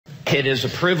It is a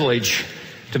privilege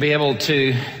to be able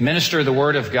to minister the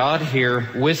Word of God here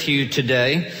with you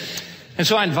today. And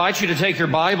so I invite you to take your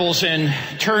Bibles and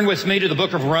turn with me to the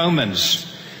book of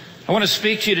Romans. I want to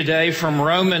speak to you today from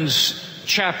Romans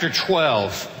chapter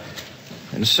 12.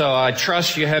 And so I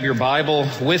trust you have your Bible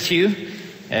with you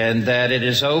and that it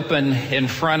is open in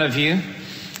front of you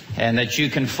and that you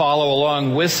can follow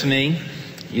along with me.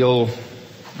 You'll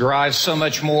derive so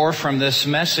much more from this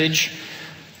message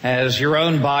as your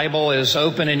own Bible is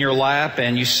open in your lap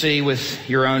and you see with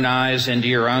your own eyes into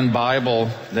your own Bible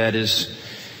that is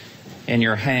in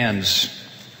your hands.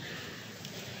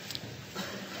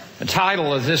 The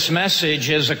title of this message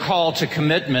is A Call to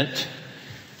Commitment.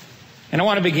 And I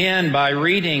want to begin by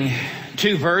reading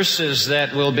two verses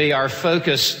that will be our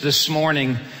focus this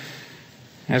morning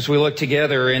as we look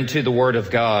together into the Word of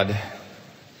God.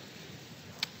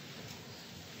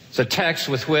 It's a text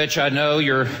with which I know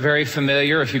you're very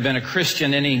familiar. If you've been a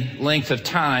Christian any length of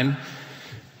time,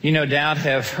 you no doubt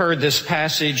have heard this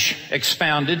passage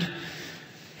expounded.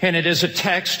 And it is a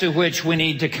text to which we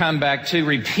need to come back to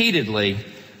repeatedly,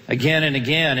 again and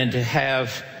again, and to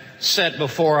have set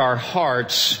before our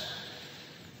hearts.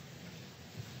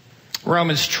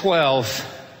 Romans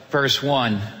 12, verse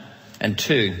 1 and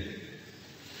 2.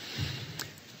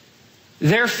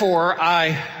 Therefore,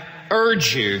 I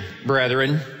urge you,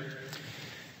 brethren,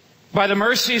 by the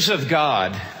mercies of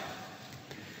God,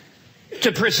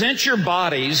 to present your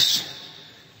bodies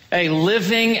a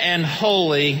living and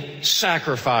holy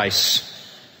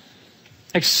sacrifice,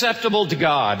 acceptable to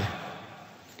God,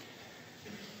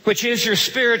 which is your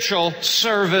spiritual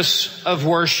service of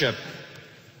worship.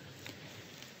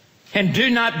 And do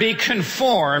not be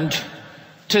conformed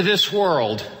to this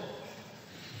world,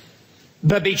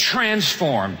 but be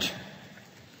transformed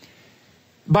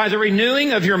by the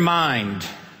renewing of your mind,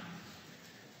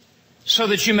 so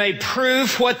that you may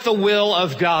prove what the will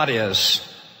of God is,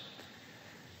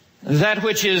 that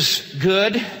which is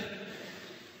good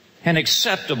and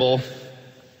acceptable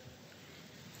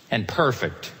and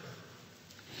perfect.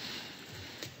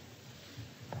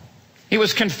 He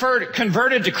was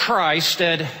converted to Christ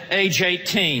at age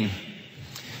 18.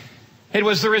 It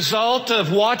was the result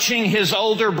of watching his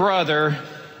older brother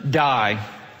die.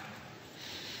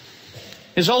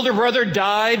 His older brother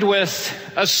died with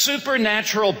a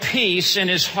supernatural peace in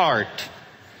his heart,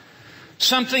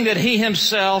 something that he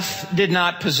himself did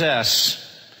not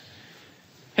possess.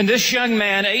 And this young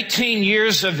man, 18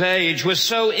 years of age, was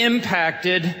so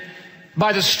impacted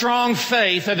by the strong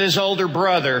faith of his older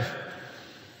brother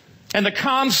and the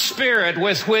calm spirit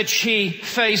with which he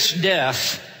faced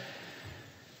death,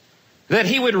 that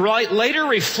he would later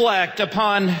reflect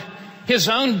upon his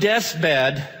own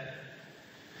deathbed.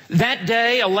 That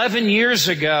day, 11 years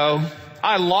ago,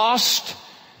 I lost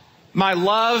my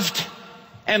loved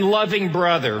and loving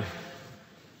brother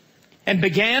and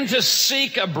began to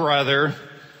seek a brother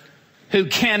who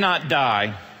cannot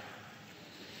die.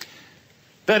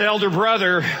 That elder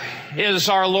brother is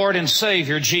our Lord and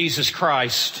Savior, Jesus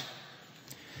Christ.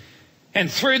 And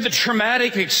through the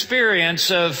traumatic experience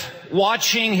of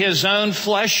watching his own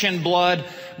flesh and blood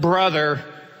brother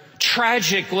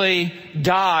tragically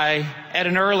die at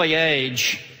an early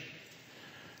age,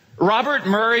 Robert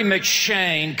Murray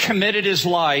McShane committed his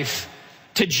life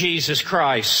to Jesus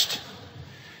Christ.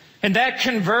 And that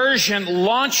conversion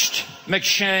launched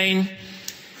McShane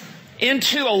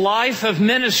into a life of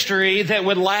ministry that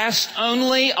would last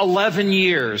only 11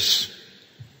 years.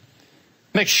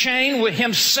 McShane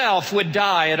himself would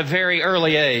die at a very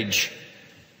early age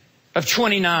of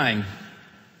 29.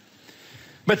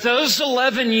 But those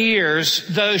 11 years,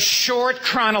 though short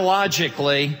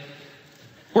chronologically,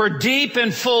 were deep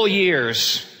and full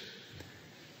years.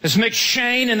 As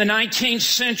McShane in the 19th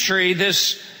century,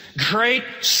 this great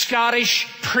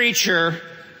Scottish preacher,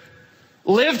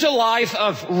 lived a life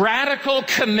of radical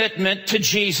commitment to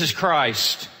Jesus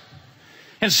Christ,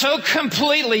 and so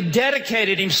completely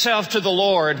dedicated himself to the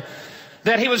Lord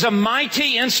that he was a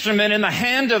mighty instrument in the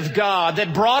hand of God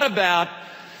that brought about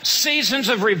seasons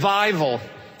of revival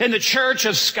in the Church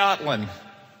of Scotland.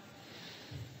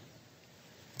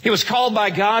 He was called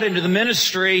by God into the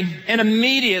ministry and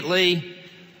immediately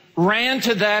ran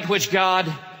to that which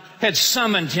God had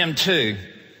summoned him to,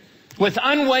 with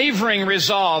unwavering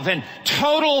resolve and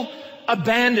total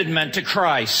abandonment to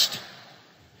Christ.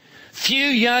 Few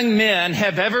young men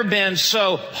have ever been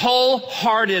so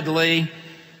wholeheartedly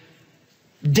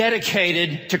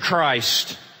dedicated to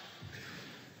Christ.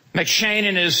 McShane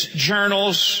in his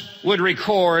journals would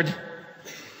record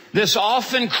this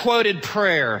often quoted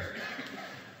prayer: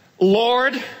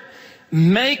 Lord,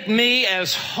 make me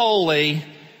as holy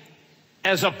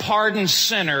as a pardoned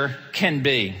sinner can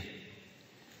be.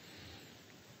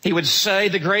 He would say,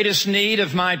 the greatest need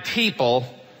of my people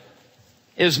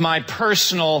is my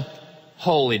personal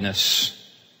holiness.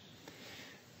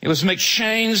 It was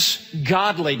McShane's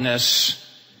godliness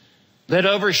that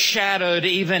overshadowed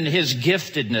even his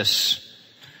giftedness.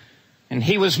 And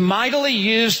he was mightily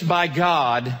used by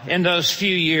God in those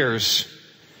few years.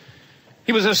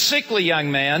 He was a sickly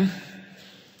young man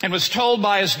and was told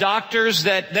by his doctors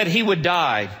that he would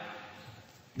die,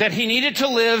 that he needed to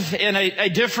live in a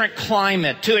different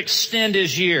climate to extend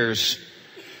his years.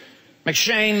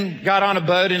 McShane got on a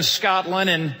boat in Scotland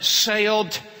and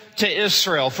sailed to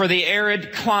Israel for the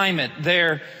arid climate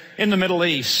there in the Middle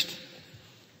East.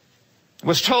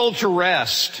 Was told to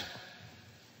rest.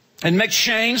 And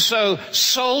McShane so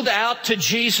sold out to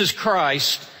Jesus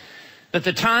Christ that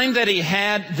the time that he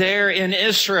had there in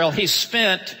Israel, he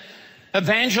spent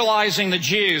evangelizing the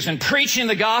Jews and preaching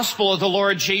the gospel of the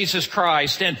Lord Jesus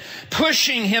Christ and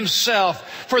pushing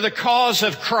himself for the cause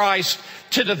of Christ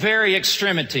to the very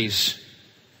extremities.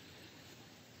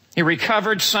 He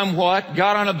recovered somewhat,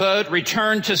 got on a boat,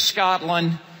 returned to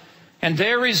Scotland, and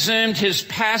there resumed his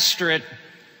pastorate.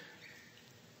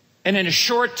 And in a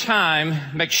short time,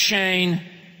 McShane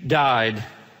died.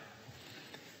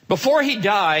 Before he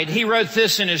died, he wrote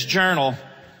this in his journal: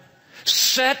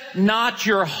 "Set not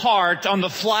your heart on the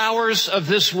flowers of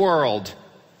this world,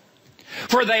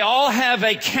 for they all have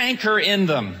a canker in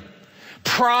them.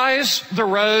 Prize the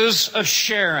rose of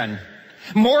Sharon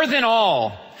more than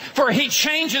all, for he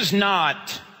changes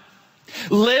not.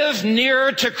 Live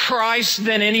nearer to Christ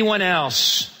than anyone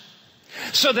else,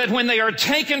 so that when they are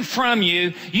taken from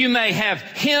you, you may have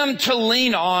him to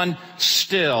lean on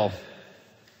still."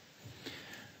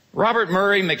 Robert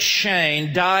Murray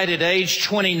McShane died at age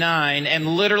 29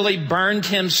 and literally burned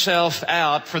himself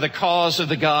out for the cause of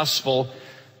the gospel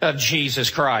of Jesus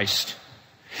Christ.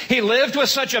 He lived with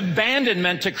such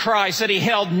abandonment to Christ that he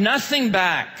held nothing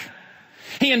back.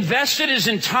 He invested his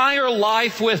entire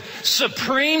life with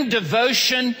supreme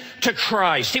devotion to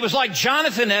Christ. He was like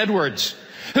Jonathan Edwards,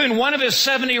 who in one of his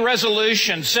 70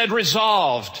 resolutions said,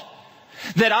 "Resolved,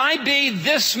 that I be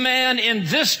this man in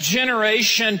this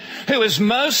generation who is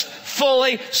most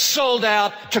fully sold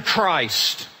out to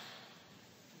Christ."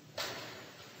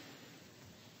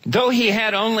 Though he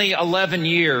had only 11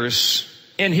 years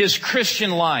in his Christian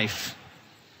life,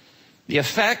 the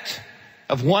effect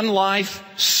of one life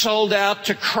sold out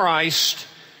to Christ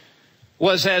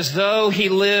was as though he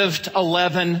lived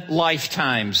 11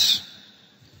 lifetimes.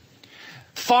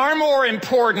 Far more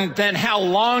important than how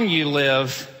long you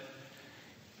live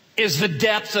is the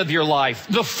depth of your life,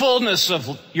 the fullness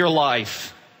of your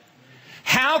life.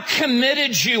 How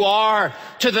committed you are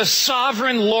to the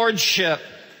sovereign lordship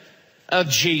of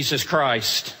Jesus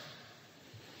Christ.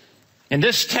 In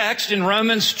this text in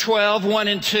Romans 12, 1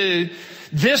 and 2,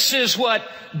 this is what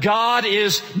God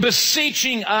is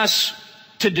beseeching us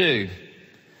to do.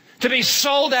 To be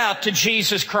sold out to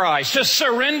Jesus Christ, to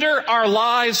surrender our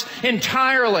lives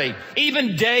entirely,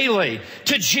 even daily,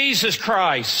 to Jesus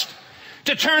Christ.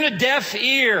 To turn a deaf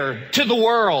ear to the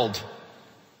world,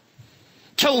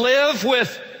 to live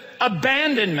with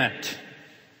abandonment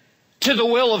to the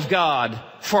will of God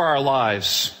for our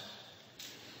lives.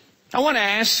 I want to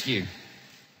ask you,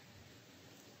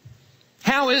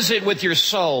 how is it with your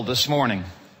soul this morning?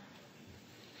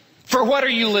 For what are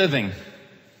you living?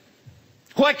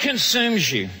 What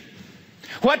consumes you?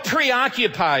 What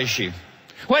preoccupies you?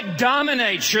 What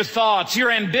dominates your thoughts,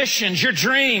 your ambitions, your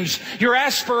dreams, your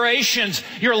aspirations,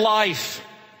 your life?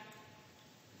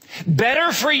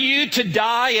 Better for you to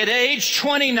die at age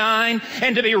 29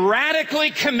 and to be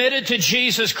radically committed to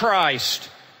Jesus Christ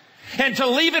and to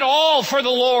leave it all for the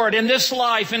Lord in this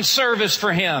life in service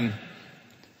for Him,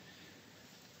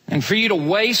 and for you to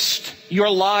waste your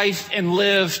life and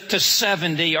live to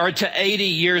 70 or to 80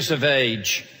 years of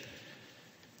age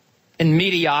in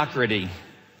mediocrity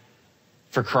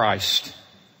for Christ.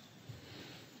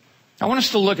 I want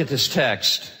us to look at this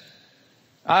text.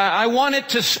 I want it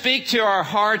to speak to our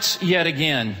hearts yet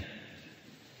again.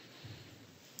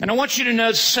 And I want you to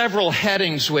note several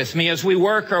headings with me as we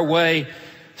work our way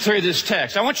through this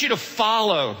text. I want you to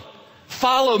follow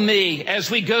me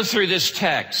as we go through this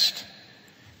text.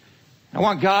 I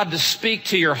want God to speak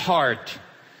to your heart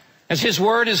as His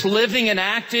Word is living and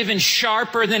active and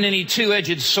sharper than any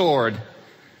two-edged sword.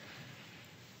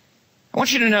 I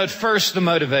want you to note first the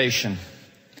motivation.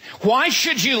 Why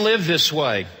should you live this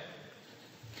way?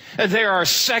 There are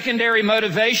secondary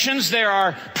motivations.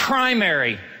 There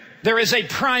is a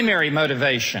primary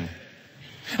motivation.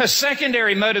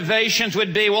 Secondary motivations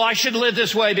would be, well, I should live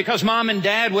this way because mom and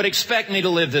dad would expect me to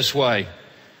live this way.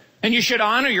 And you should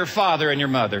honor your father and your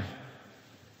mother.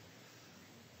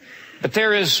 But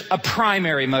there is a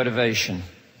primary motivation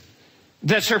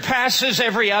that surpasses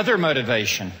every other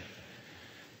motivation.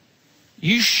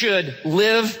 You should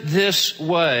live this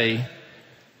way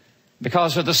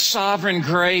because of the sovereign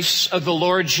grace of the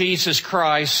Lord Jesus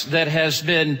Christ that has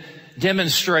been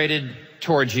demonstrated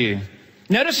towards you.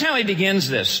 Notice how he begins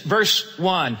this. Verse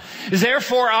 1.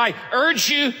 Therefore I urge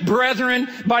you, brethren,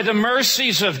 by the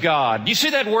mercies of God. You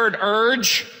see that word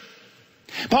urge?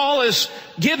 Paul is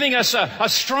giving us a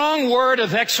strong word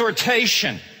of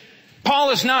exhortation.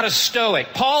 Paul is not a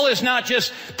stoic. Paul is not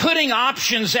just putting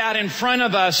options out in front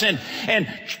of us and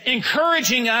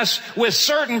encouraging us with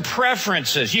certain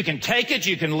preferences. You can take it,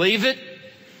 you can leave it.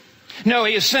 No,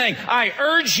 he is saying, I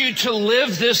urge you to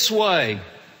live this way.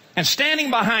 And standing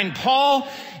behind Paul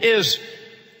is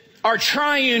our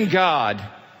triune God.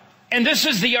 And this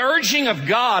is the urging of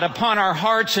God upon our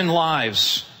hearts and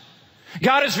lives.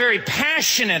 God is very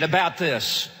passionate about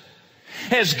this.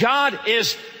 As God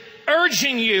is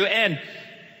urging you and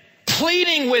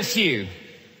pleading with you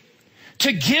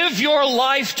to give your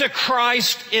life to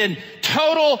Christ in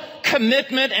total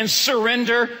commitment and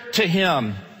surrender to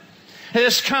Him.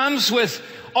 This comes with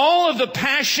all of the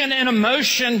passion and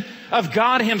emotion of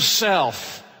God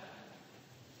Himself.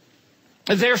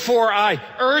 Therefore, I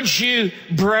urge you,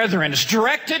 brethren, it's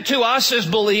directed to us as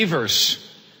believers.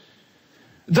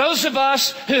 Those of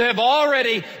us who have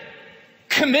already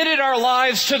committed our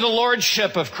lives to the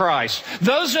Lordship of Christ.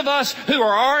 Those of us who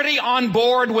are already on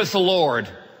board with the Lord.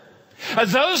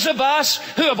 Those of us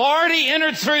who have already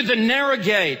entered through the narrow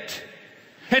gate.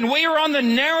 And we are on the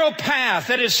narrow path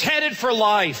that is headed for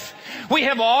life. We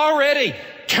have already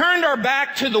turned our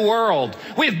back to the world.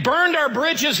 We've burned our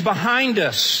bridges behind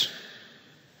us.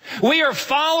 We are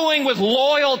following with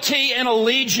loyalty and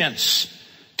allegiance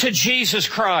to Jesus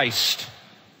Christ.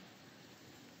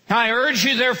 I urge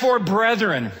you, therefore,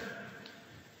 brethren,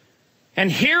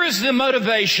 and here is the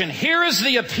motivation, here is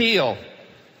the appeal,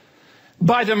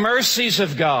 by the mercies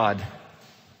of God.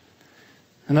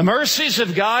 And the mercies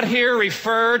of God here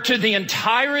refer to the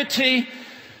entirety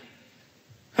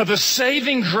of the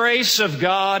saving grace of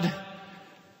God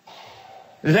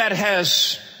that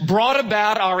has brought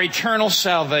about our eternal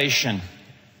salvation.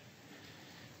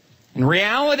 In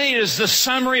reality, it is the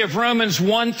summary of Romans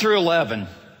 1 through 11.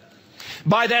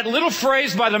 By that little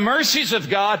phrase, by the mercies of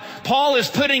God, Paul is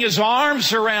putting his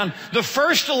arms around the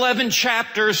first 11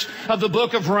 chapters of the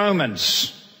book of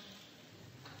Romans.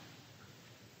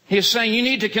 He is saying you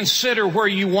need to consider where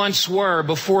you once were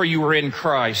before you were in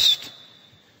Christ.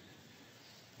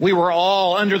 We were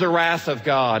all under the wrath of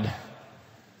God.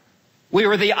 We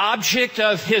were the object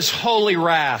of His holy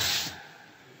wrath.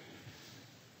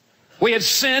 We had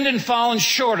sinned and fallen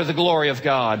short of the glory of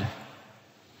God.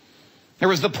 There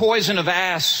was the poison of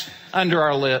asp under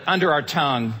our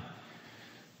tongue.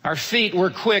 Our feet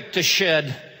were quick to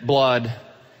shed blood.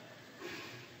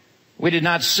 We did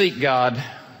not seek God.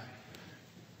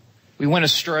 We went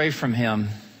astray from Him.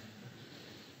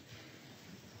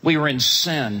 We were in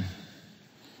sin.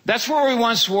 That's where we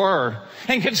once were.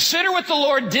 And consider what the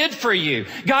Lord did for you.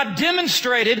 God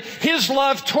demonstrated His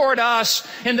love toward us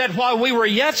in that while we were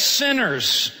yet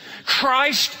sinners,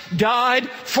 Christ died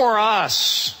for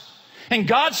us. And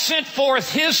God sent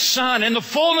forth His Son in the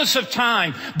fullness of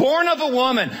time, born of a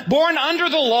woman, born under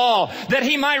the law, that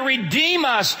He might redeem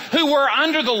us who were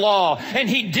under the law. And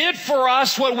He did for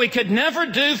us what we could never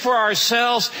do for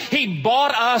ourselves. He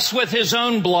bought us with His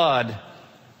own blood.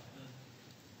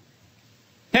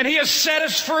 And He has set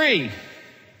us free.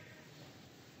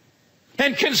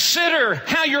 And consider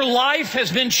how your life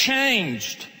has been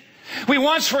changed. We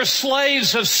once were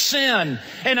slaves of sin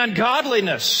and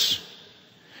ungodliness.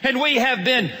 And we have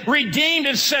been redeemed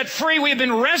and set free. We have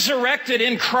been resurrected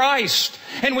in Christ.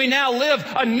 And we now live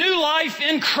a new life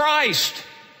in Christ.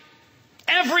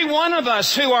 Every one of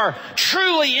us who are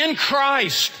truly in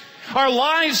Christ, our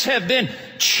lives have been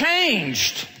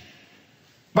changed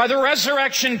by the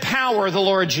resurrection power of the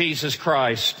Lord Jesus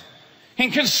Christ.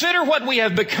 And consider what we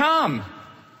have become.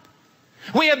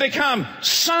 We have become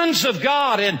sons of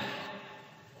God and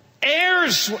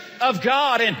heirs of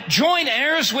God and joint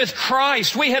heirs with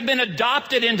Christ. We have been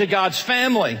adopted into God's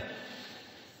family.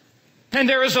 And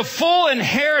there is a full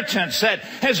inheritance that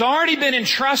has already been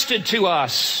entrusted to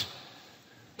us.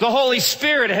 The Holy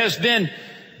Spirit has been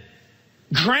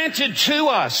granted to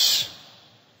us.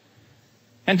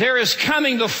 And there is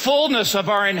coming the fullness of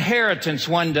our inheritance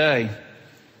one day.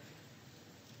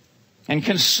 And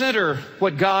consider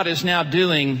what God is now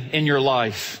doing in your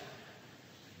life.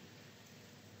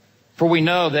 For we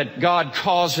know that God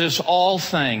causes all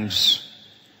things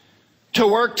to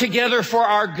work together for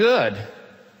our good.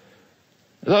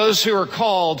 Those who are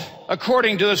called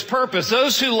according to His purpose,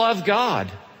 those who love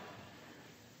God.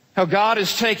 How God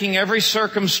is taking every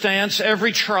circumstance,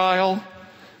 every trial,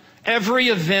 every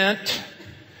event,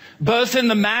 both in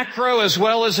the macro as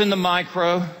well as in the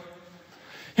micro.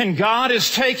 And God is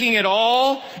taking it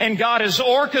all, and God is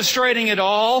orchestrating it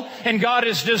all, and God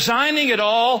is designing it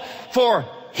all for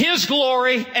His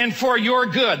glory and for your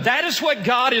good. That is what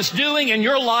God is doing in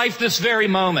your life this very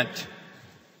moment.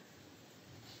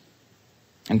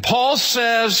 And Paul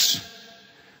says,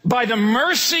 by the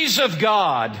mercies of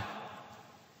God,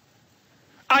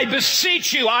 I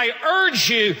beseech you, I urge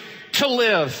you to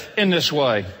live in this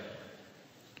way.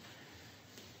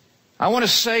 I want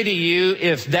to say to you,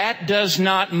 if that does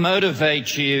not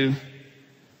motivate you,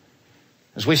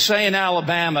 as we say in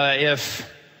Alabama, if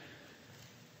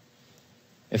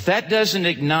that doesn't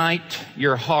ignite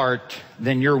your heart,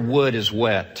 then your wood is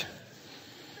wet.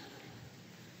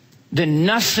 Then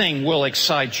nothing will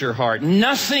excite your heart.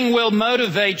 Nothing will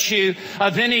motivate you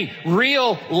of any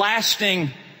real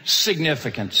lasting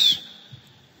significance.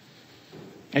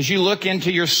 As you look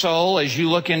into your soul, as you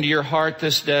look into your heart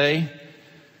this day,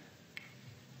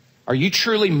 are you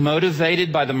truly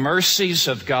motivated by the mercies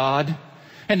of God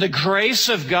and the grace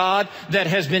of God that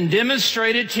has been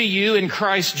demonstrated to you in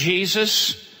Christ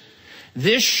Jesus?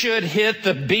 This should hit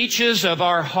the beaches of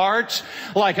our hearts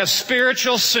like a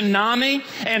spiritual tsunami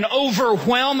and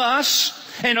overwhelm us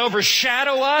and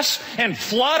overshadow us and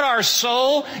flood our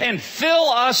soul and fill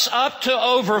us up to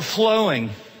overflowing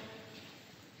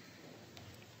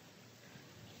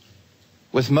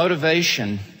with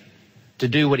motivation to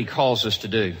do what He calls us to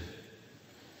do.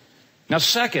 Now,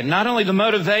 second, not only the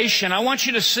motivation, I want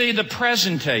you to see the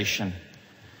presentation.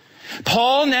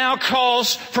 Paul now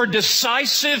calls for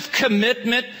decisive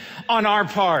commitment on our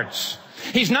parts.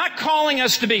 He's not calling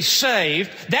us to be saved.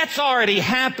 That's already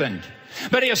happened.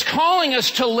 But He is calling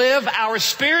us to live our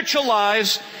spiritual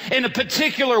lives in a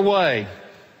particular way.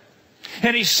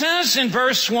 And he says in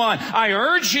verse 1, I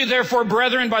urge you, therefore,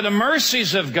 brethren, by the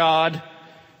mercies of God,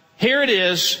 here it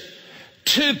is,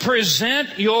 to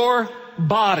present your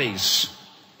bodies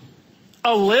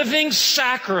a living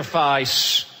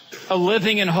sacrifice, a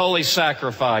living and holy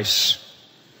sacrifice.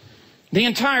 The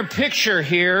entire picture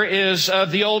here is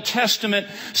of the Old Testament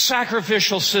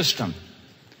sacrificial system.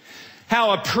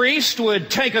 How a priest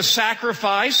would take a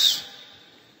sacrifice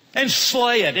and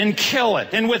slay it and kill it.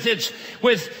 And with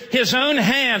his own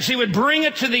hands, he would bring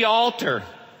it to the altar.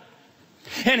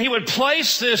 And he would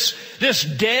place this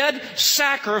dead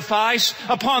sacrifice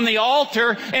upon the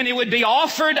altar, and it would be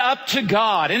offered up to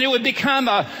God. And it would become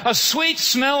a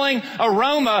sweet-smelling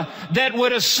aroma that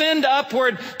would ascend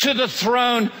upward to the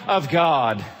throne of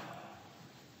God.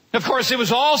 Of course, it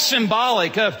was all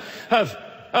symbolic of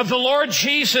the Lord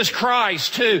Jesus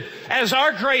Christ, who, as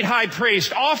our great high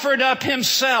priest, offered up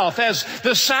Himself as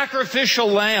the sacrificial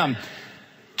lamb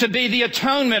to be the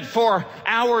atonement for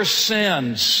our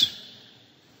sins.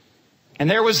 And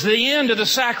there was the end of the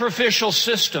sacrificial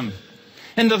system.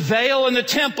 And the veil in the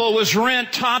temple was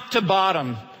rent top to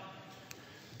bottom.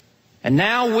 And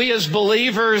now we as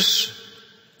believers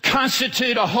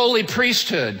constitute a holy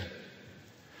priesthood.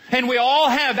 And we all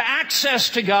have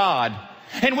access to God.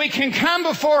 And we can come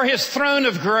before His throne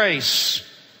of grace.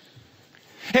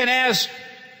 And as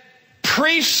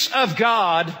priests of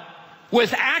God,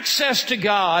 with access to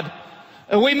God,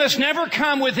 we must never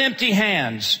come with empty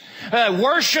hands.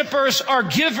 Worshippers are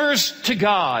givers to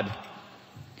God.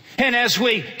 And as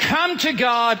we come to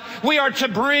God, we are to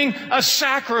bring a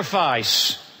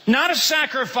sacrifice. Not a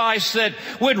sacrifice that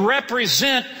would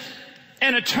represent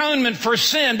an atonement for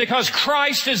sin, because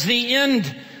Christ is the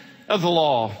end of the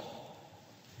law.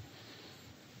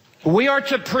 We are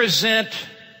to present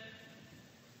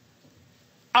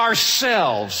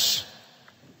ourselves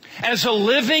as a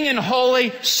living and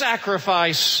holy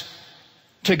sacrifice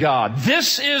to God.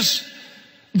 This is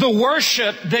the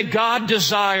worship that God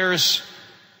desires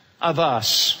of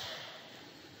us.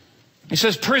 He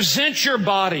says, present your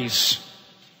bodies.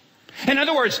 In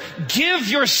other words, give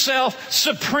yourself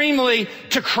supremely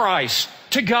to Christ,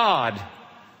 to God.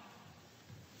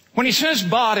 When he says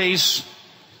bodies,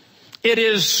 it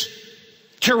is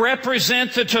to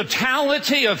represent the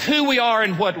totality of who we are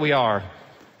and what we are.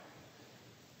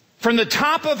 From the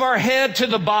top of our head to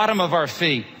the bottom of our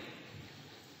feet.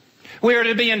 We are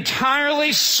to be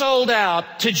entirely sold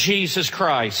out to Jesus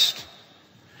Christ.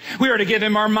 We are to give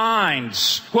Him our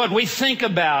minds, what we think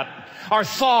about, our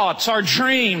thoughts, our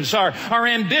dreams, our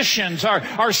ambitions,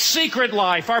 our secret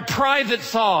life, our private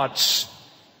thoughts.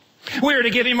 We are to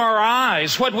give Him our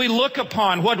eyes, what we look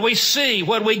upon, what we see,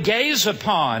 what we gaze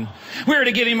upon. We are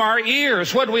to give Him our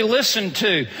ears, what we listen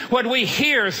to, what we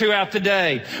hear throughout the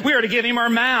day. We are to give Him our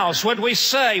mouths, what we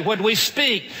say, what we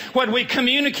speak, what we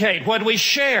communicate, what we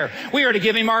share. We are to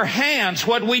give Him our hands,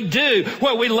 what we do,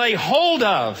 what we lay hold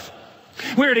of.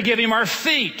 We are to give Him our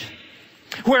feet,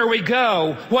 where we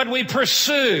go, what we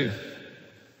pursue,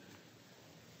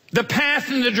 the path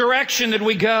and the direction that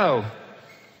we go.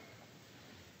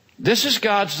 This is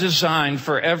God's design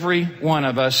for every one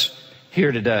of us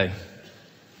here today.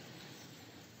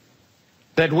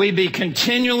 That we be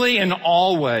continually and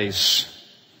always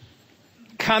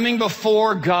coming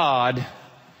before God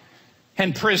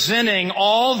and presenting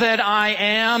all that I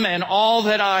am and all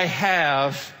that I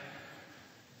have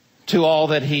to all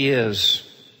that He is.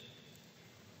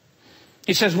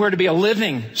 He says we're to be a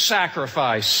living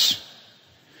sacrifice.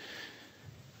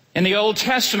 In the Old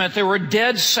Testament, there were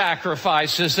dead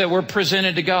sacrifices that were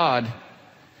presented to God.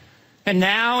 And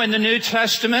now in the New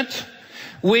Testament,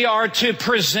 we are to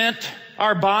present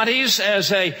our bodies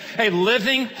as a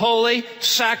living, holy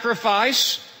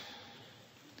sacrifice.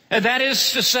 And that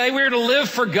is to say, we are to live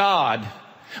for God.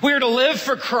 We are to live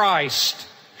for Christ.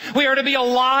 We are to be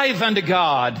alive unto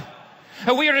God.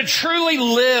 We are to truly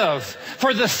live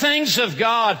for the things of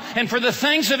God and for the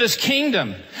things of His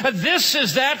kingdom. This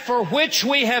is that for which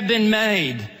we have been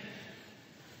made.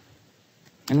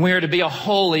 And we are to be a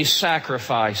holy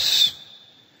sacrifice.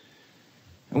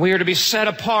 And we are to be set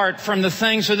apart from the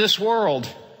things of this world.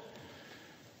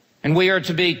 And we are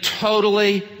to be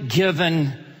totally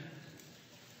given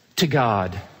to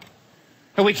God.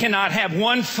 We cannot have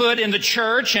one foot in the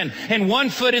church and one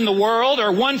foot in the world,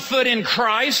 or one foot in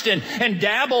Christ and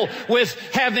dabble with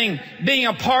being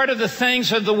a part of the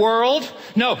things of the world.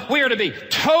 No, we are to be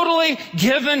totally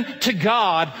given to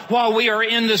God while we are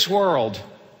in this world.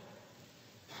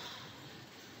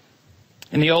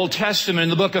 In the Old Testament, in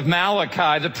the book of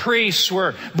Malachi, the priests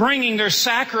were bringing their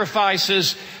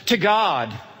sacrifices to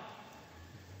God.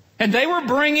 And they were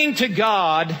bringing to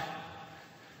God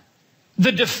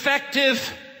the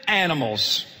defective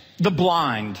animals, the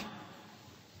blind,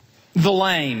 the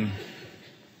lame,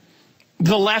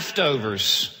 the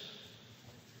leftovers.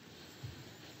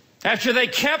 After they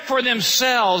kept for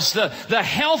themselves the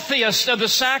healthiest of the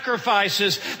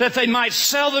sacrifices, that they might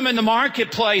sell them in the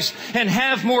marketplace and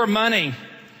have more money.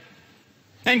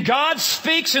 And God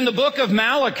speaks in the book of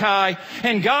Malachi,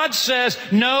 and God says,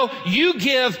 no, you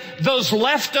give those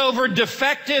leftover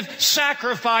defective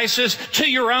sacrifices to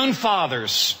your own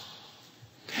fathers.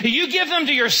 You give them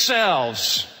to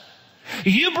yourselves.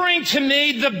 You bring to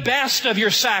me the best of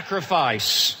your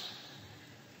sacrifice.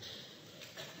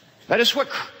 That is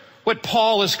what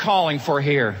Paul is calling for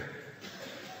here.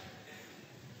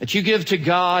 That you give to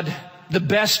God the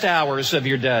best hours of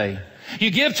your day. You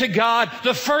give to God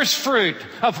the first fruit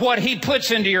of what He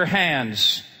puts into your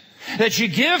hands. That you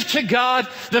give to God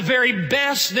the very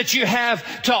best that you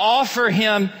have to offer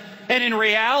Him. And in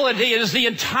reality, it is the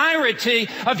entirety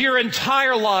of your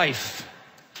entire life.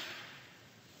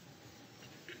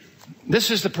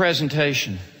 This is the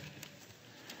presentation.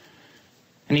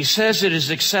 And he says it is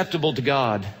acceptable to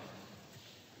God.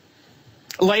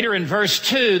 Later in verse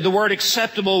 2, the word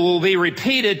acceptable will be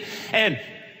repeated, and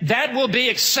that will be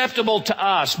acceptable to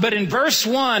us. But in verse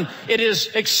 1, it is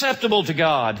acceptable to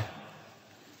God.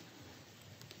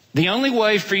 The only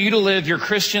way for you to live your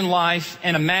Christian life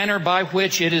in a manner by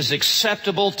which it is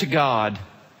acceptable to God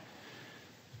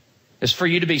is for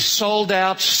you to be sold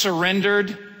out,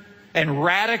 surrendered, and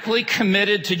radically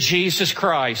committed to Jesus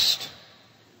Christ.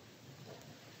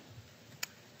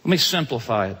 Let me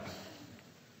simplify it.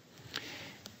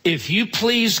 If you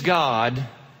please God,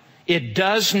 it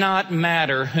does not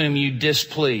matter whom you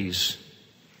displease.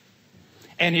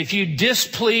 And if you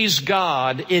displease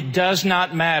God, it does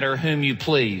not matter whom you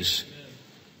please.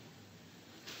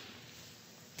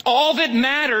 All that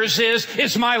matters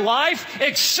is my life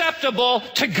acceptable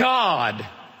to God?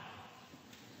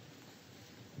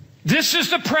 This is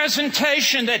the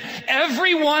presentation that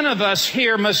every one of us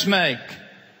here must make.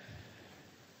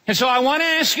 And so I want to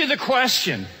ask you the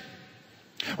question.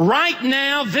 Right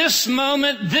now, this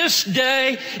moment, this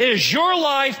day, is your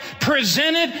life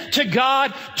presented to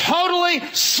God, totally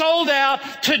sold out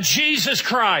to Jesus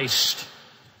Christ?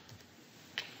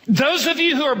 Those of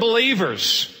you who are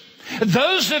believers,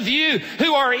 those of you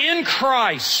who are in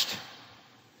Christ,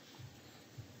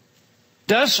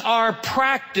 does our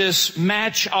practice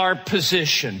match our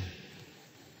position?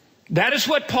 That is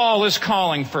what Paul is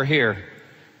calling for here.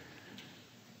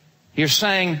 You're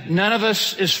saying none of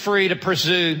us is free to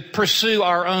pursue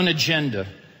our own agenda,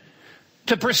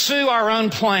 to pursue our own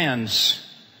plans,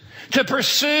 to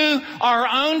pursue our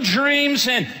own dreams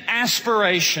and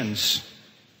aspirations,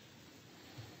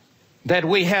 that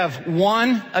we have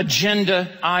one agenda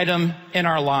item in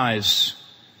our lives,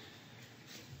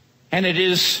 and it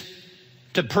is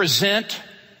to present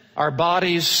our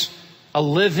bodies a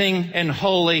living and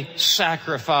holy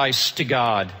sacrifice to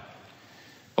God.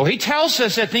 Well, he tells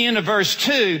us at the end of verse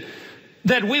 2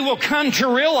 that we will come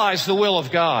to realize the will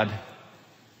of God.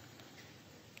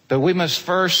 But we must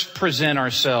first present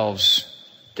ourselves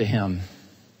to Him.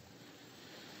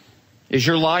 Is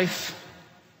your life,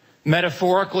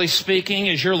 metaphorically speaking,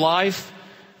 is your life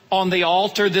on the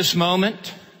altar this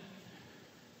moment?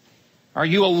 Are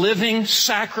you a living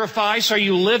sacrifice? Are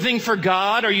you living for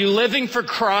God? Are you living for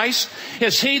Christ?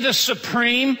 Is He the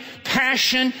supreme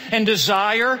passion and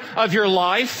desire of your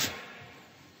life?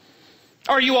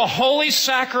 Are you a holy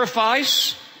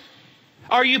sacrifice?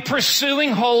 Are you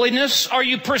pursuing holiness? Are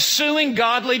you pursuing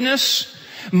godliness,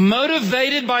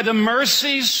 motivated by the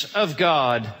mercies of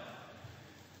God?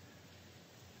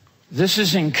 This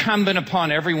is incumbent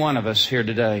upon every one of us here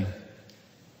today.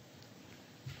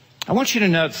 I want you to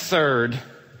note, third,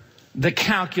 the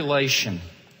calculation.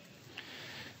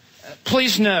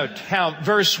 Please note how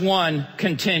verse 1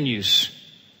 continues.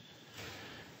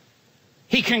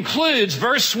 He concludes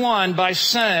verse 1 by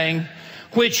saying,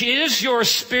 which is your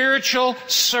spiritual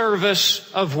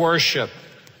service of worship.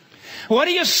 What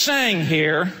he is saying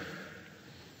here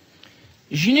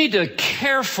is you need to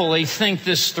carefully think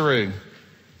this through.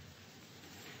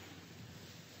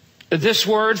 This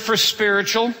word for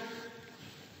spiritual,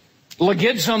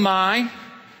 logizomai,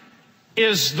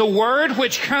 is the word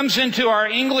which comes into our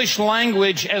English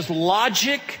language as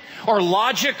logic or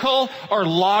logical or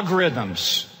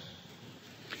logarithms.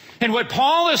 And what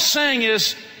Paul is saying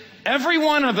is every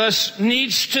one of us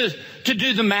needs to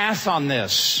do the math on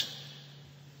this.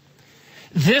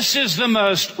 This is the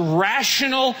most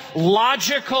rational,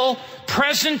 logical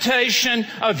presentation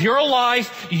of your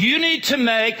life you need to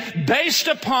make based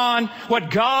upon what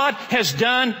God has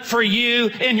done for you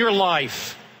in your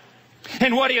life.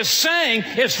 And what he is saying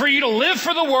is for you to live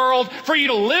for the world, for you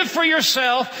to live for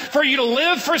yourself, for you to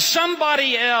live for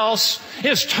somebody else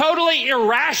is totally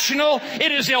irrational.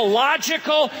 It is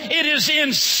illogical. It is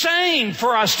insane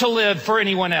for us to live for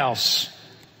anyone else.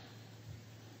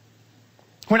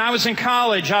 When I was in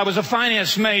college, I was a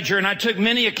finance major and I took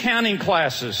many accounting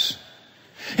classes.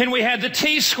 And we had the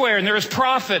T-square, and there was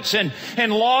profits and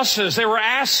losses. There were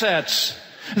assets.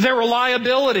 There were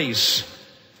liabilities.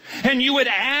 And you would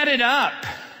add it up.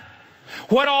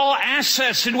 What all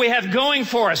assets did we have going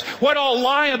for us? What all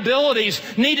liabilities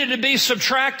needed to be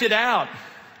subtracted out?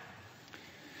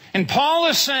 And Paul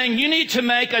is saying you need to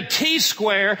make a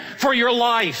T-square for your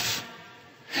life.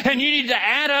 And you need to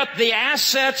add up the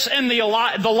assets and the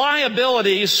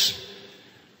liabilities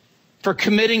for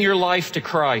committing your life to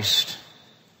Christ.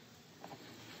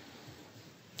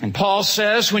 And Paul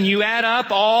says when you add up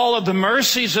all of the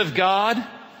mercies of God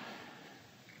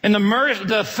and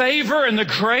the favor and the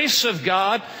grace of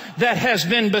God that has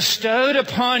been bestowed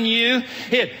upon you,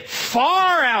 it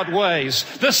far outweighs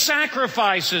the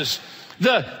sacrifices,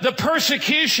 the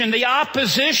persecution, the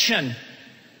opposition,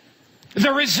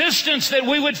 the resistance that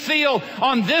we would feel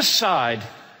on this side.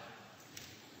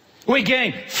 We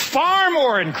gain far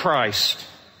more in Christ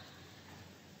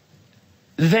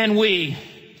than we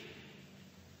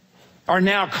are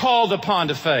now called upon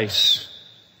to face.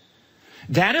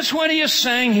 That is what he is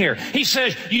saying here. He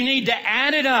says you need to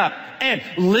add it up and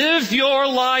live your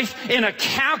life in a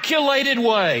calculated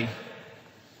way.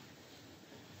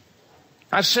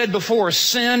 I've said before,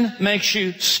 sin makes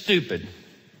you stupid.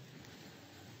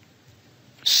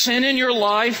 Sin in your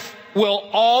life will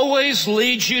always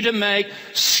lead you to make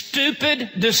stupid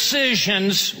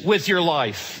decisions with your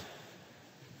life.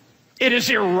 It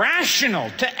is irrational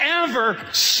to ever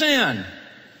sin.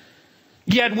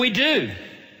 Yet we do.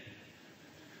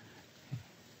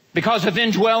 Because of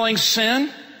indwelling sin.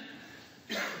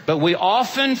 But we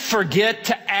often forget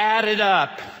to add it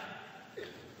up.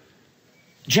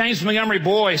 James Montgomery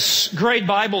Boyce, great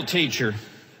Bible teacher,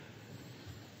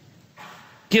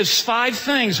 gives 5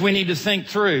 things we need to think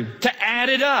through to add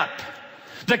it up.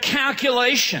 The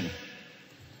calculation.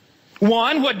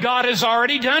 1, what God has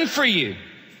already done for you.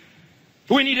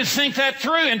 We need to think that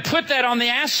through and put that on the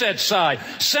asset side.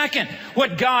 2,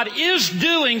 what God is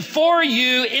doing for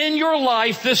you in your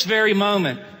life this very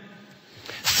moment.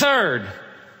 3,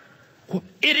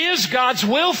 it is God's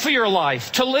will for your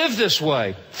life to live this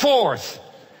way. 4,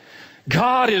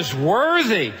 God is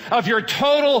worthy of your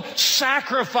total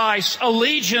sacrifice,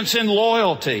 allegiance, and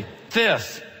loyalty.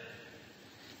 5,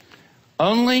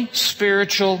 only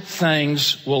spiritual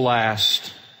things will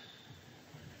last.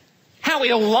 How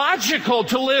illogical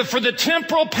to live for the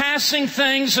temporal passing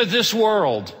things of this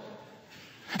world.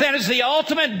 That is the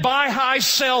ultimate buy high,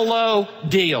 sell low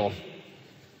deal.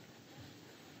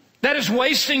 That is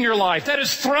wasting your life. That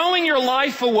is throwing your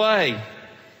life away.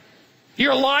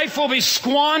 Your life will be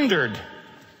squandered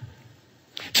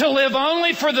to live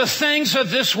only for the things of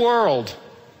this world.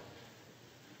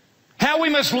 How we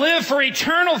must live for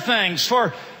eternal things,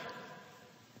 for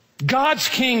God's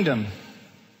kingdom.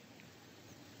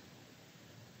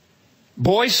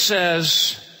 Boyce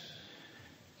says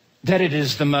that it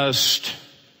is the most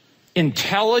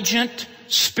intelligent,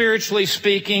 spiritually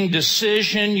speaking,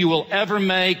 decision you will ever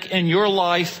make in your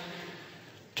life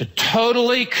to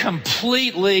totally,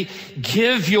 completely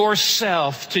give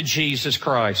yourself to Jesus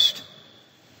Christ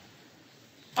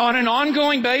on an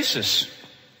ongoing basis.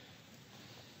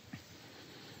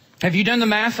 Have you done the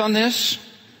math on this?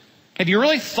 Have you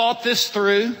really thought this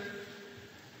through?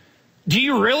 Do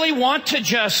you really want to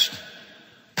just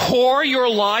pour your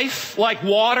life like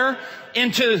water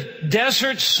into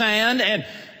desert sand and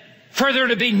for there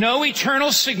to be no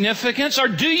eternal significance? Or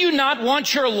do you not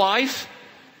want your life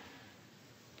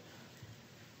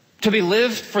to be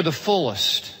lived for the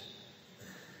fullest?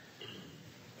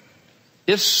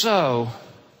 If so,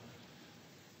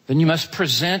 then you must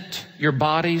present your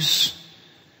bodies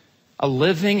a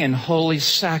living and holy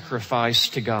sacrifice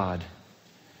to God.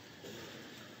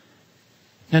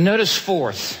 Now notice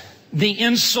fourth, the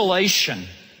insulation.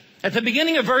 At the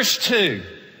beginning of verse 2,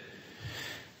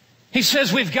 he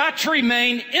says we've got to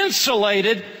remain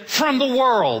insulated from the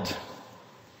world.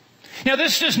 Now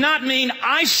this does not mean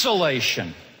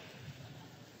isolation.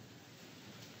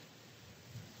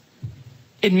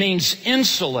 It means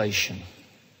insulation.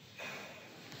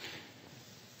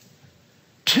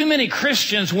 Too many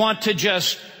Christians want to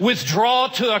just withdraw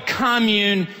to a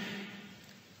commune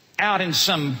out in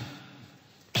some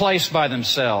place by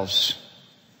themselves.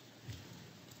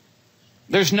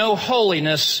 There's no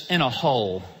holiness in a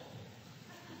hole.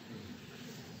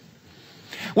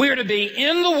 We are to be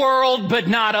in the world, but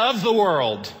not of the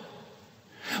world.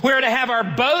 We are to have our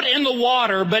boat in the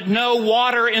water, but no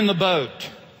water in the boat.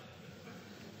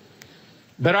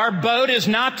 But our boat is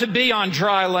not to be on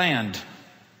dry land.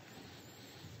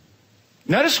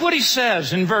 Notice what he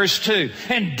says in verse 2.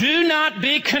 And do not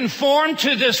be conformed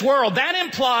to this world. That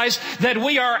implies that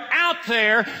we are out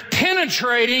there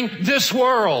penetrating this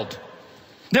world.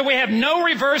 That we have no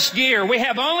reverse gear. We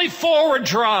have only forward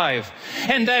drive.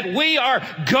 And that we are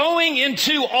going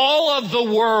into all of the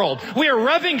world. We are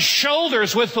rubbing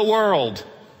shoulders with the world.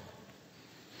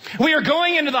 We are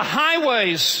going into the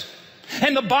highways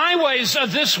and the byways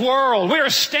of this world. We are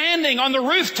standing on the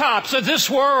rooftops of this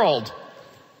world.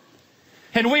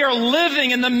 And we are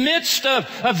living in the midst of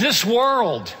this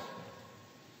world.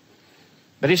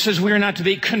 But he says we are not to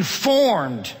be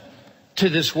conformed to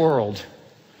this world.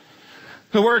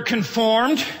 The word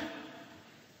conformed,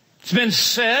 it's been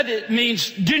said, it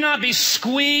means do not be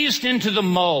squeezed into the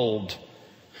mold.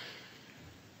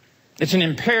 It's an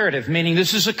imperative, meaning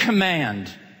this is a command.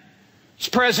 It's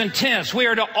present tense. We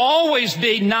are to always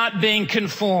be not being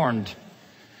conformed.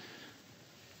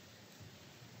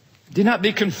 Do not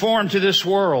be conformed to this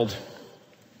world.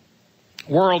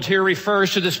 World here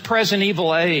refers to this present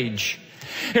evil age.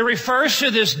 It refers to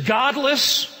this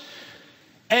godless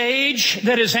age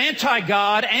that is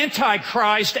anti-God,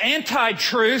 anti-Christ,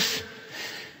 anti-truth,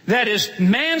 that is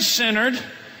man-centered,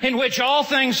 in which all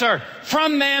things are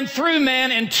from man, through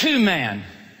man, and to man.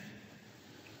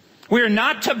 We are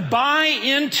not to buy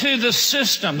into the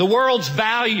system, the world's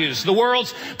values, the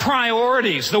world's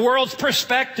priorities, the world's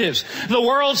perspectives, the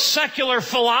world's secular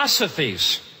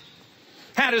philosophies.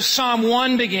 How does Psalm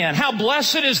 1 begin? How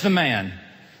blessed is the man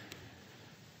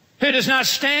who does not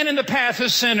stand in the path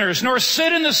of sinners, nor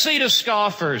sit in the seat of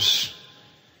scoffers.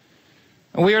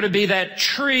 We are to be that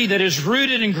tree that is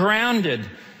rooted and grounded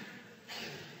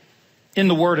in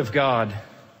the Word of God.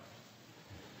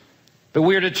 But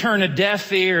we are to turn a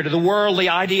deaf ear to the worldly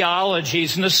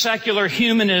ideologies and the secular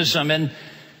humanism and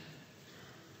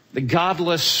the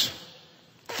godless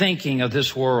thinking of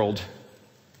this world.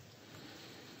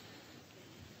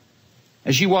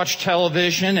 As you watch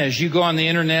television, as you go on the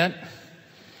internet,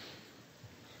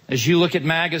 as you look at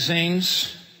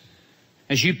magazines,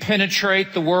 as you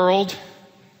penetrate the world,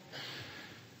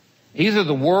 either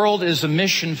the world is a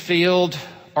mission field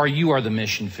or you are the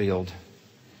mission field.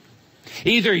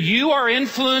 Either you are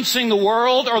influencing the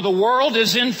world or the world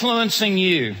is influencing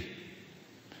you.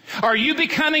 Are you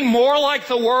becoming more like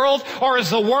the world, or is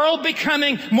the world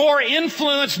becoming more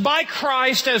influenced by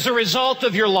Christ as a result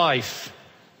of your life?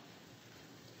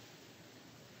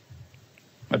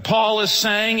 What Paul is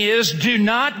saying is, do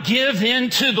not give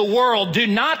in to the world. Do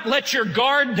not let your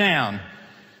guard down.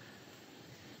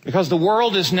 Because the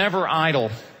world is never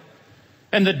idle.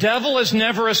 And the devil is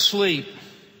never asleep.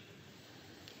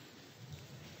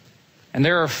 And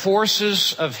there are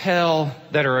forces of hell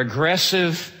that are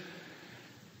aggressive.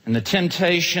 And the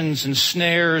temptations and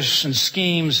snares and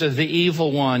schemes of the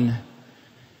evil one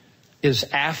is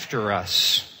after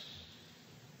us.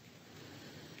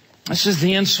 This is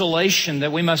the insulation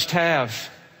that we must have.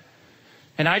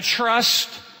 And I trust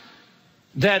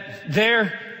that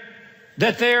there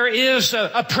is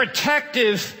a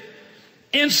protective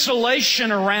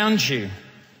insulation around you.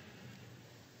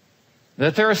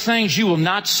 That there are things you will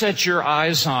not set your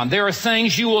eyes on. There are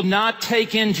things you will not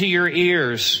take into your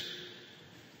ears.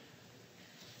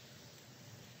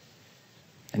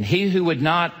 And he who would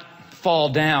not fall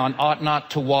down ought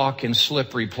not to walk in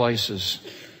slippery places.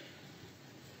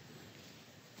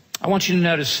 I want you to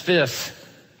notice, fifth,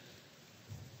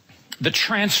 the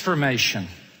transformation.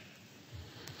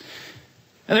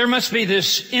 And there must be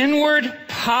this inward,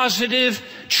 positive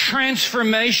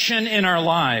transformation in our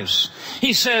lives.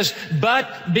 He says,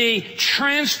 but be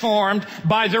transformed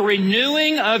by the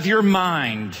renewing of your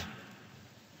mind.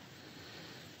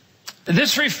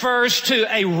 This refers to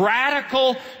a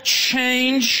radical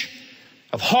change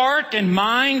of heart and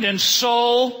mind and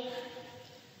soul,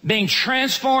 being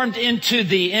transformed into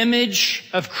the image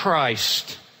of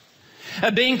Christ,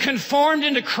 being conformed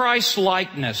into Christ's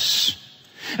likeness.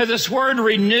 This word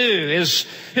renew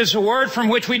is a word from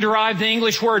which we derive the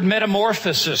English word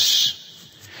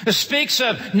metamorphosis. It speaks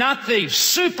of not the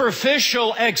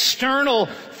superficial external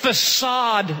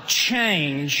facade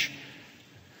change,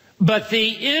 but the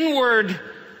inward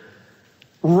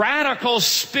radical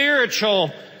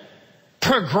spiritual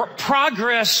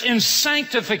progress in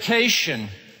sanctification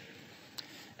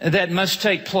that must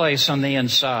take place on the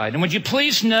inside. And would you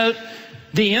please note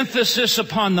the emphasis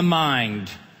upon the mind?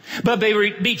 But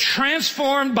be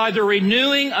transformed by the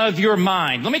renewing of your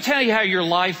mind. Let me tell you how your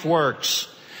life works.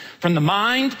 From the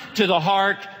mind to the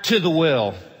heart to the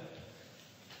will.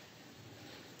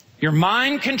 Your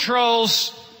mind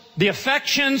controls the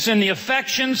affections, and the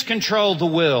affections control the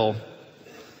will.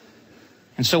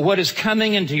 And so what is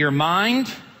coming into your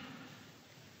mind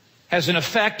has an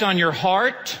effect on your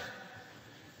heart.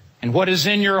 And what is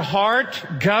in your heart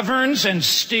governs and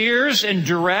steers and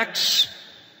directs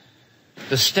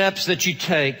the steps that you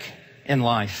take in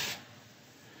life.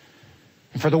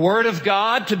 And for the Word of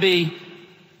God to be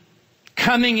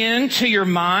coming into your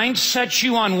mind sets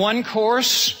you on one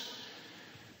course.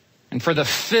 And for the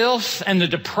filth and the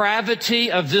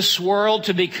depravity of this world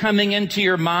to be coming into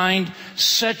your mind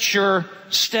sets your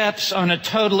steps on a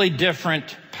totally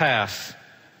different path.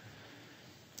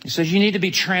 He says you need to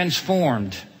be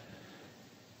transformed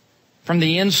from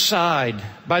the inside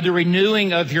by the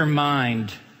renewing of your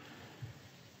mind.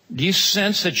 Do you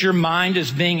sense that your mind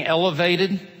is being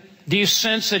elevated? Do you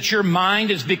sense that your mind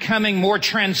is becoming more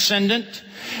transcendent?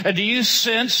 Do you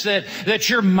sense that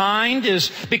your mind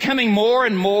is becoming more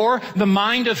and more the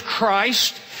mind of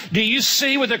Christ? Do you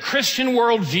see with a Christian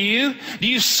worldview? Do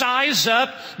you size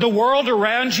up the world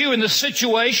around you and the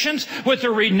situations with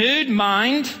a renewed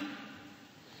mind?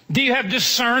 Do you have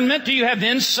discernment? Do you have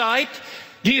insight?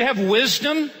 Do you have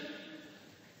wisdom?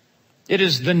 It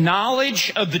is the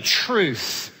knowledge of the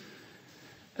truth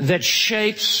that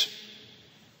shapes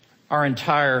our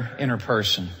entire inner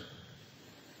person.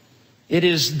 It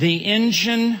is the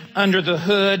engine under the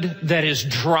hood that is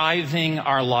driving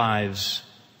our lives.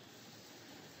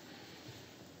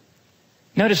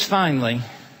 Notice finally,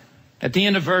 at the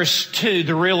end of verse 2,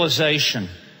 the realization.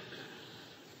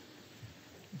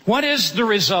 What is the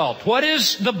result? What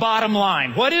is the bottom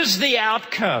line? What is the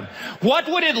outcome? What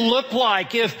would it look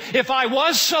like if I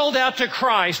was sold out to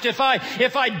Christ? If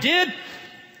I did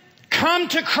come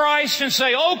to Christ and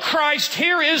say, oh Christ,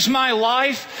 here is my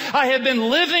life. I have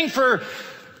been living for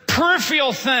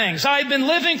peripheral things. I have been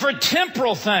living for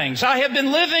temporal things. I have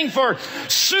been living for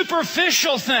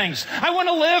superficial things. I want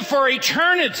to live for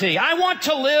eternity. I want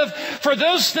to live for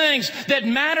those things that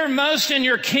matter most in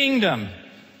your kingdom.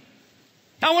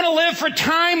 I want to live for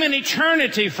time and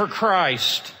eternity for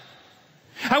Christ.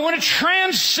 I want to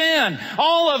transcend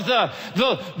all of the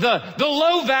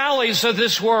low valleys of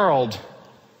this world.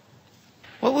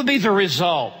 What would be the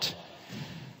result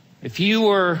if you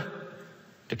were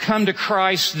to come to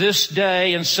Christ this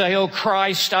day and say, oh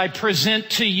Christ, I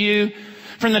present to you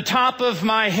from the top of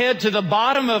my head to the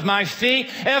bottom of my feet,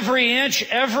 every inch,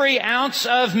 every ounce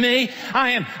of me,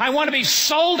 I want to be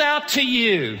sold out to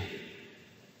you.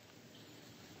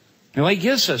 And He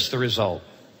gives us the result.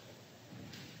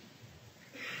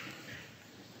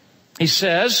 He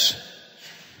says,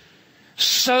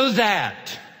 so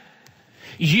that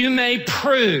you may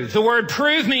prove. The word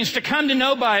prove means to come to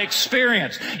know by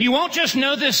experience. You won't just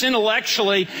know this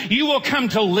intellectually. You will come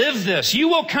to live this. You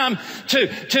will come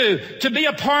to be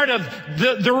a part of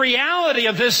the reality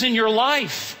of this in your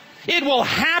life. It will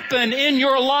happen in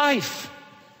your life.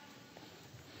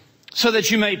 So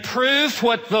that you may prove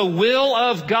what the will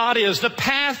of God is, the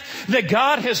path that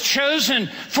God has chosen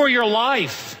for your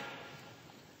life.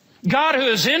 God who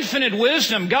has infinite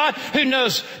wisdom, God who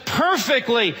knows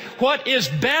perfectly what is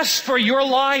best for your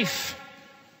life.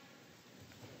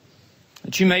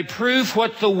 That you may prove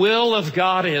what the will of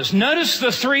God is. Notice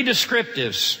the three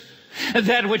descriptives.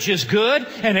 That which is good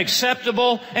and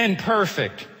acceptable and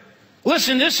perfect.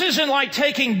 Listen, this isn't like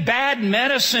taking bad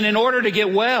medicine in order to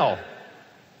get well.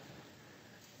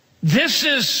 This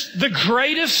is the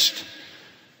greatest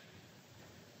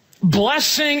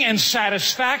blessing and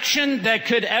satisfaction that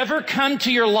could ever come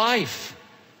to your life.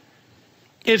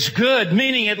 It's good,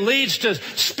 meaning it leads to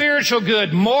spiritual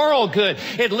good, moral good.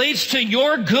 It leads to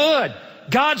your good,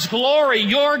 God's glory,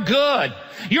 your good.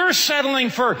 You're settling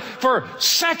for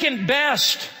second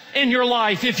best in your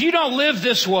life if you don't live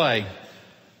this way.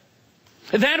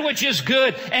 That which is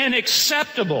good and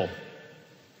acceptable,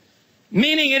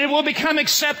 meaning it will become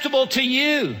acceptable to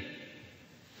you.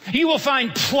 You will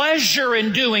find pleasure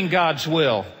in doing God's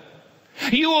will.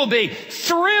 You will be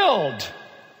thrilled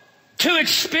to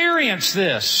experience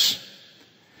this.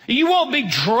 You won't be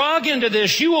dragged into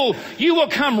this. You will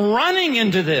come running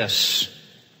into this.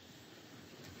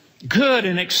 Good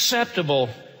and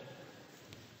acceptable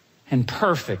and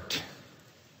perfect.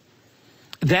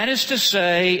 That is to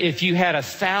say, if you had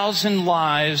 1,000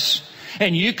 lives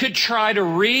and you could try to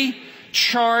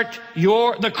rechart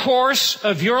the course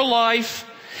of your life,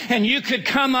 and you could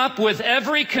come up with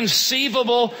every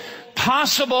conceivable,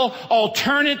 possible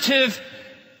alternative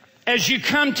as you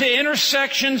come to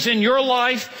intersections in your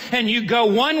life and you go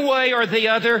one way or the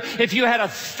other. If you had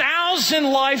 1,000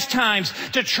 lifetimes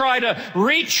to try to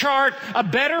rechart a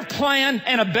better plan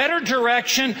and a better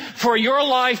direction for your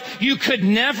life, you could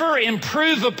never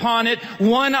improve upon it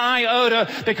one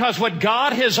iota, because what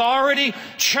God has already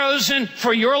chosen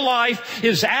for your life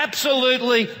is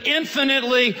absolutely,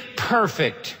 infinitely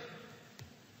perfect.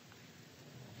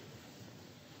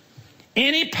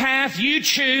 Any path you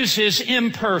choose is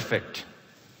imperfect.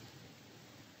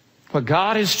 What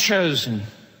God has chosen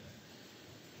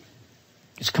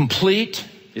is complete,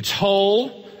 it's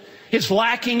whole, it's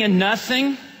lacking in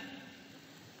nothing.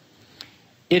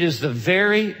 It is the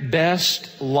very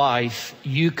best life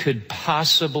you could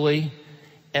possibly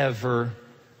ever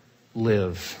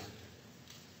live.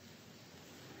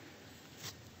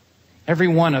 Every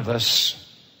one of us,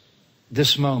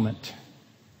 this moment,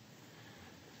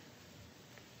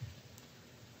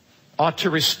 ought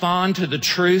to respond to the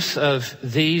truth of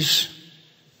these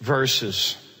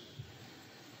verses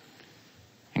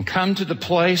and come to the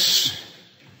place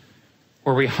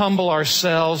where we humble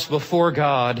ourselves before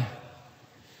God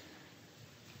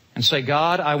and say,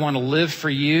 God, I want to live for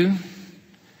you.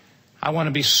 I want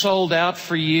to be sold out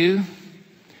for you.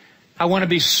 I want to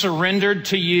be surrendered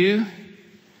to you.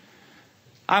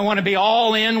 I want to be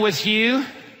all in with you.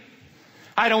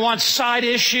 I don't want side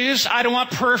issues. I don't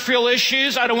want peripheral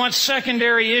issues. I don't want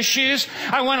secondary issues.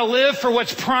 I want to live for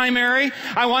what's primary.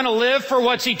 I want to live for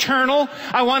what's eternal.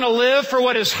 I want to live for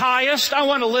what is highest. I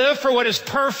want to live for what is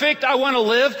perfect. I want to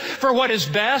live for what is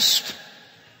best.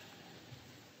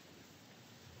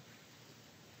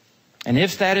 And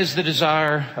if that is the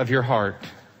desire of your heart,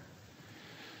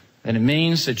 then it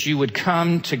means that you would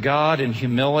come to God in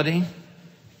humility,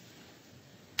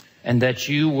 and that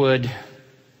you would,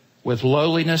 with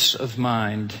lowliness of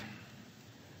mind,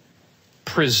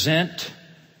 present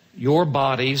your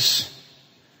bodies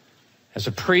as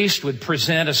a priest would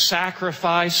present a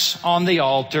sacrifice on the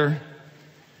altar.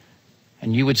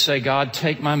 And you would say, God,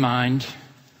 take my mind,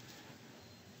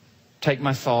 take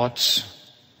my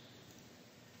thoughts,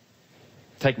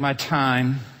 take my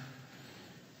time,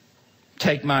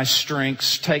 take my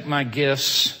strengths, take my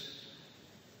gifts,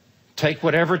 take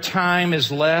whatever time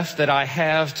is left that I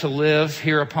have to live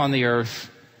here upon the earth.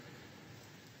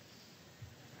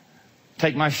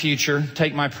 Take my future,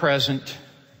 take my present,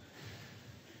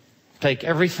 take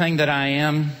everything that I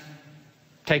am,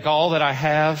 take all that I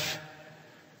have,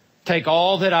 take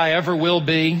all that I ever will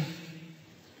be.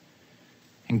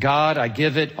 And God, I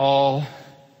give it all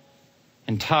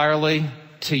entirely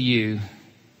to you.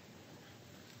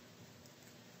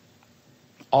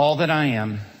 All that I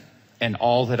am and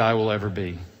all that I will ever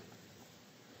be.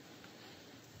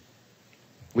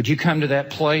 Would you come to that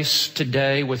place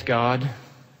today with God?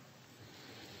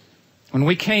 When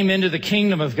we came into the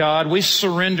kingdom of God, we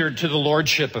surrendered to the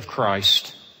lordship of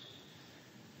Christ.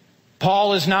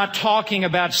 Paul is not talking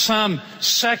about some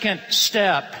second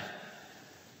step.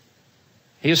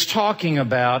 He is talking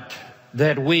about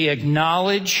that we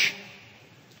acknowledge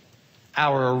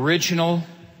our original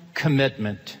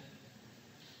commitment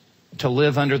to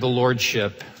live under the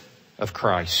lordship of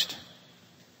Christ.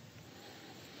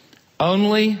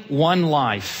 Only one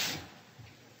life,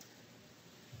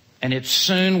 and it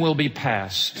soon will be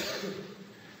past.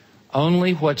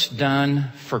 Only what's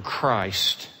done for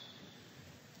Christ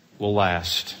will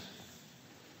last.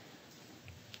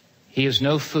 He is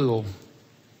no fool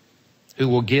who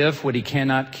will give what he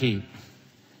cannot keep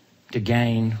to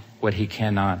gain what he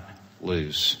cannot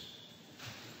lose.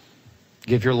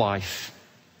 Give your life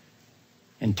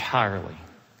entirely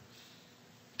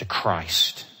to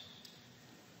Christ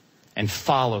and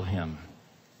follow Him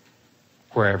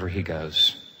wherever He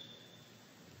goes.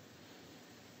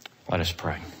 Let us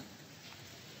pray.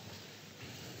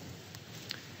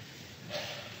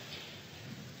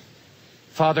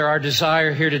 Father, our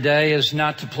desire here today is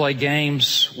not to play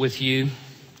games with You.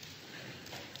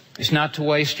 It's not to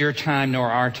waste Your time nor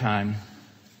our time.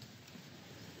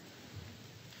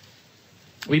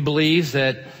 We believe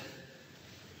that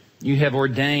You have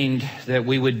ordained that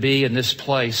we would be in this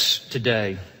place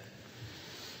today,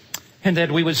 and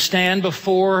that we would stand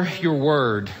before Your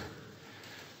Word,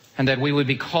 and that we would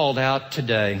be called out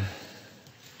today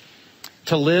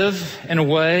to live in a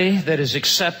way that is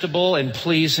acceptable and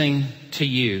pleasing to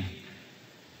You.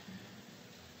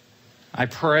 I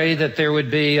pray that there would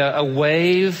be a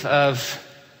wave of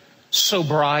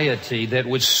sobriety that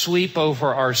would sweep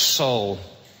over our soul.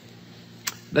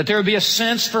 That there would be a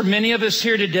sense for many of us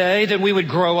here today that we would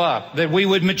grow up, that we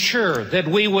would mature, that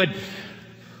we would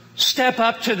step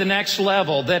up to the next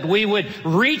level, that we would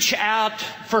reach out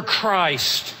for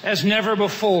Christ as never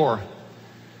before,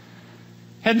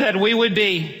 and that we would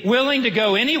be willing to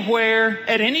go anywhere,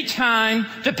 at any time,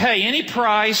 to pay any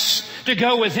price, to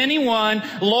go with anyone.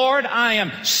 Lord, I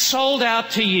am sold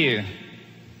out to You.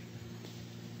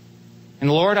 And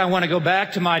Lord, I want to go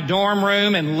back to my dorm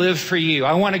room and live for You.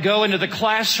 I want to go into the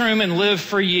classroom and live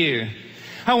for You.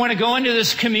 I want to go into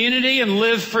this community and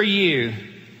live for You.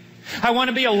 I want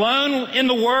to be alone in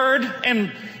the Word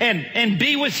and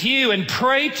be with You and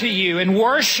pray to You and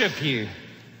worship You.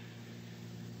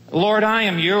 Lord, I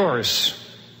am Yours.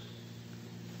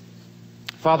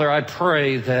 Father, I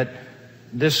pray that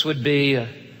this would be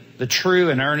the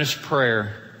true and earnest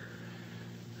prayer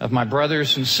of my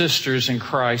brothers and sisters in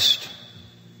Christ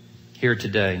here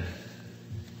today.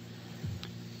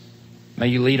 May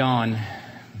You lead on.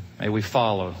 May we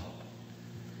follow.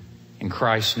 In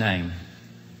Christ's name,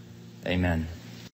 amen.